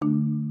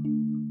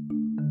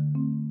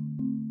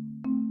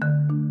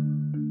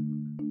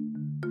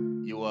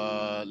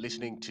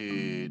listening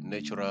to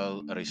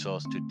Natural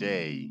Resource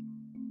Today.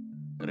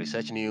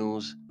 Research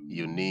news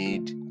you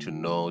need to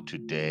know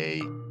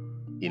today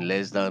in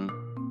less than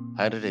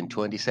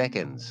 120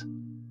 seconds.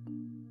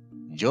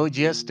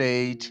 Georgia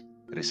State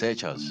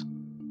researchers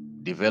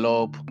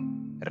develop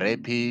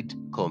rapid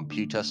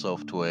computer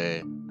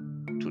software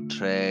to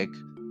track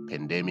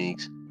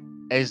pandemics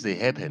as they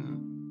happen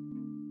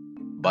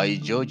by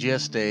Georgia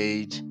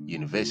State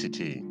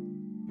University.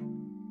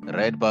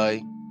 Read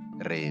by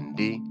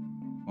Randy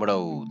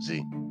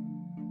Muraudzi.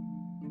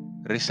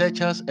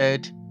 Researchers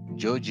at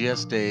Georgia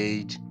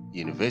State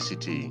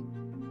University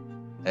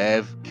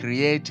have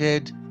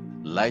created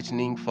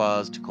lightning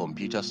fast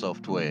computer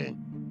software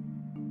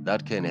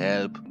that can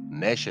help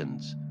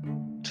nations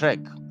track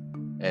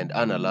and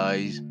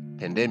analyze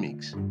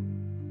pandemics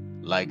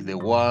like the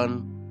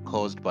one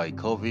caused by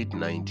COVID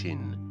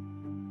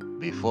 19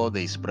 before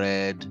they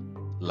spread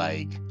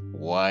like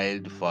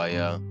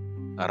wildfire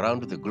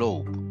around the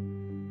globe.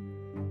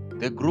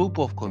 The group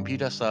of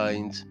computer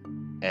science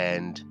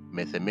and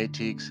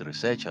mathematics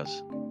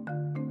researchers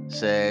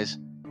says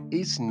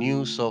its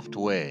new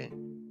software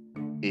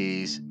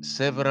is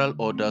several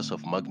orders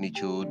of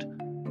magnitude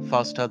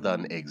faster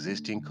than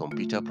existing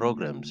computer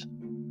programs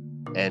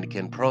and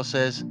can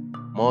process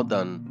more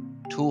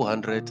than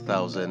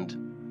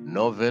 200,000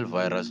 novel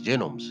virus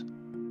genomes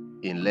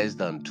in less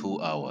than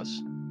 2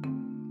 hours.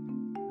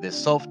 The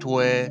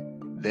software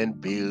then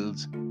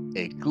builds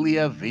a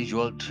clear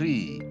visual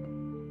tree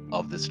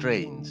of the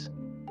strains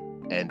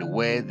and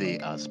where they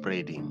are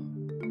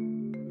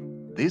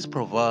spreading. This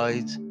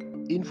provides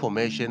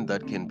information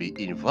that can be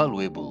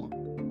invaluable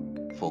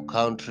for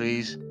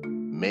countries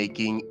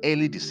making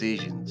early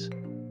decisions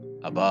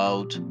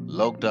about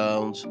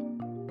lockdowns,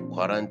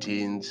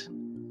 quarantines,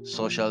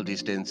 social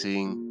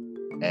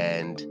distancing,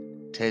 and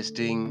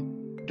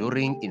testing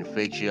during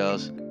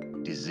infectious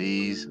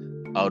disease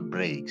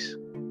outbreaks.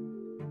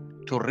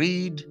 To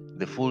read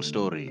the full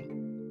story,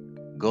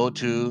 go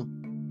to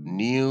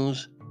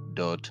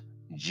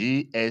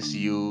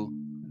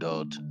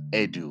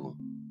news.gsu.edu.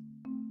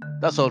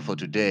 That's all for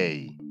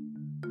today.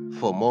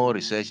 For more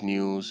research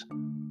news,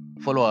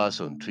 follow us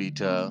on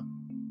Twitter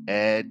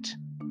at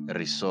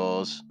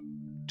Resource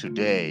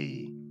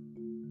Today.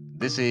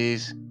 This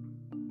is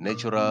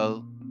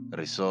Natural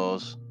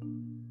Resource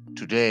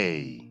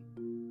Today.